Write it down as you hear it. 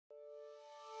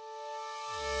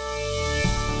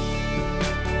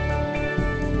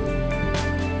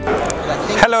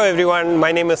Hello everyone,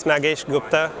 my name is Nagesh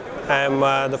Gupta. I am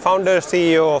the founder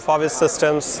CEO of Auviz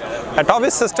Systems. At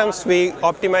Auviz Systems, we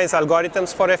optimize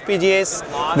algorithms for FPGAs.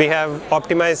 We have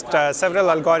optimized several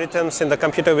algorithms in the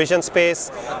computer vision space,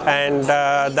 and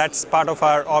that's part of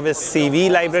our Auviz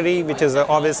CV library, which is the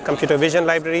Auviz Computer Vision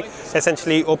Library,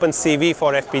 essentially OpenCV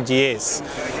for FPGAs.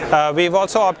 We've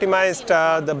also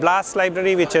optimized the BLAST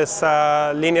library, which is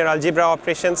linear algebra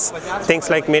operations, things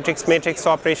like matrix-matrix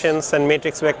operations and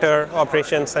matrix vector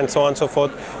operations, and so on and so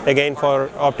forth, again for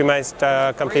optimized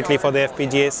completely for the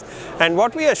FPGAs. And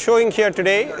what we are showing here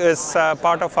today is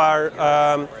part of our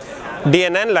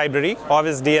DNN library,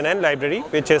 AuvizDNN library,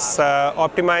 which is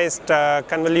optimized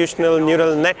convolutional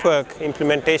neural network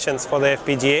implementations for the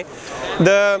FPGA.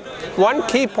 The one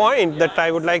key point that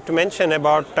I would like to mention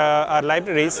about our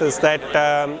libraries is that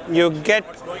you get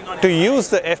to use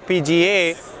the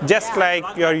FPGA just like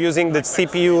you're using the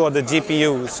CPU or the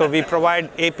GPU. So we provide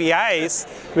APIs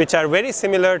which are very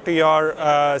similar to your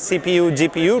CPU,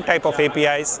 GPU type of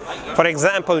APIs. For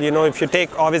example, if you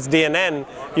take AuvizDNN,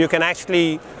 you can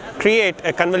actually create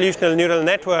a convolutional neural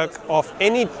network of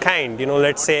any kind,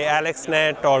 let's say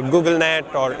AlexNet or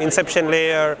GoogleNet or inception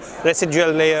layer,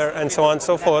 residual layer, and so on and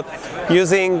so forth,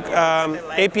 using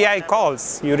API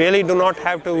calls. You really do not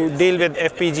have to deal with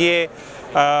FPGA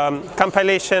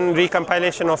compilation,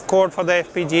 recompilation of code for the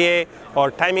FPGA, or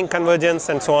timing convergence,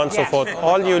 and so on and so forth.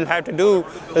 All you'll have to do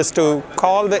is to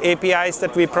call the APIs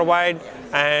that we provide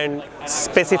and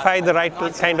specify the right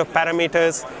kind of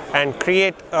parameters and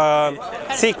create a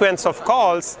sequence of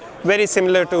calls very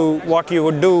similar to what you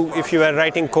would do if you were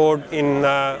writing code in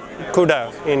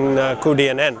CUDA, in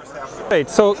cuDNN. Right,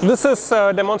 so this is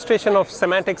a demonstration of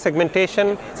semantic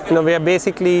segmentation. We are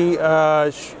basically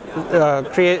it's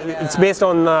based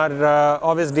on our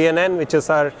AuvizDNN, which is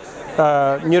our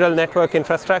neural network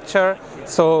infrastructure.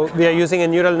 So we are using a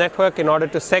neural network in order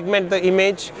to segment the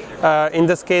image. In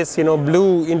this case,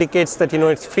 blue indicates that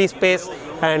it's free space,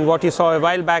 and what you saw a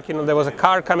while back, there was a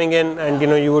car coming in, and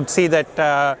you would see that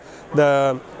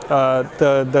the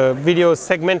video is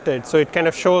segmented, so it kind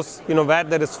of shows where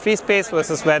there is free space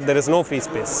versus where there is no free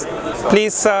space.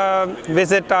 Please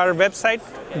visit our website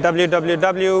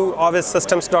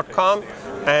www.auvizsystems.com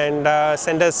and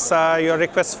send us your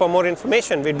requests for more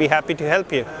information. We'd be happy to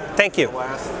help you. Thank you.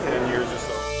 Last 10 years or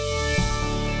so.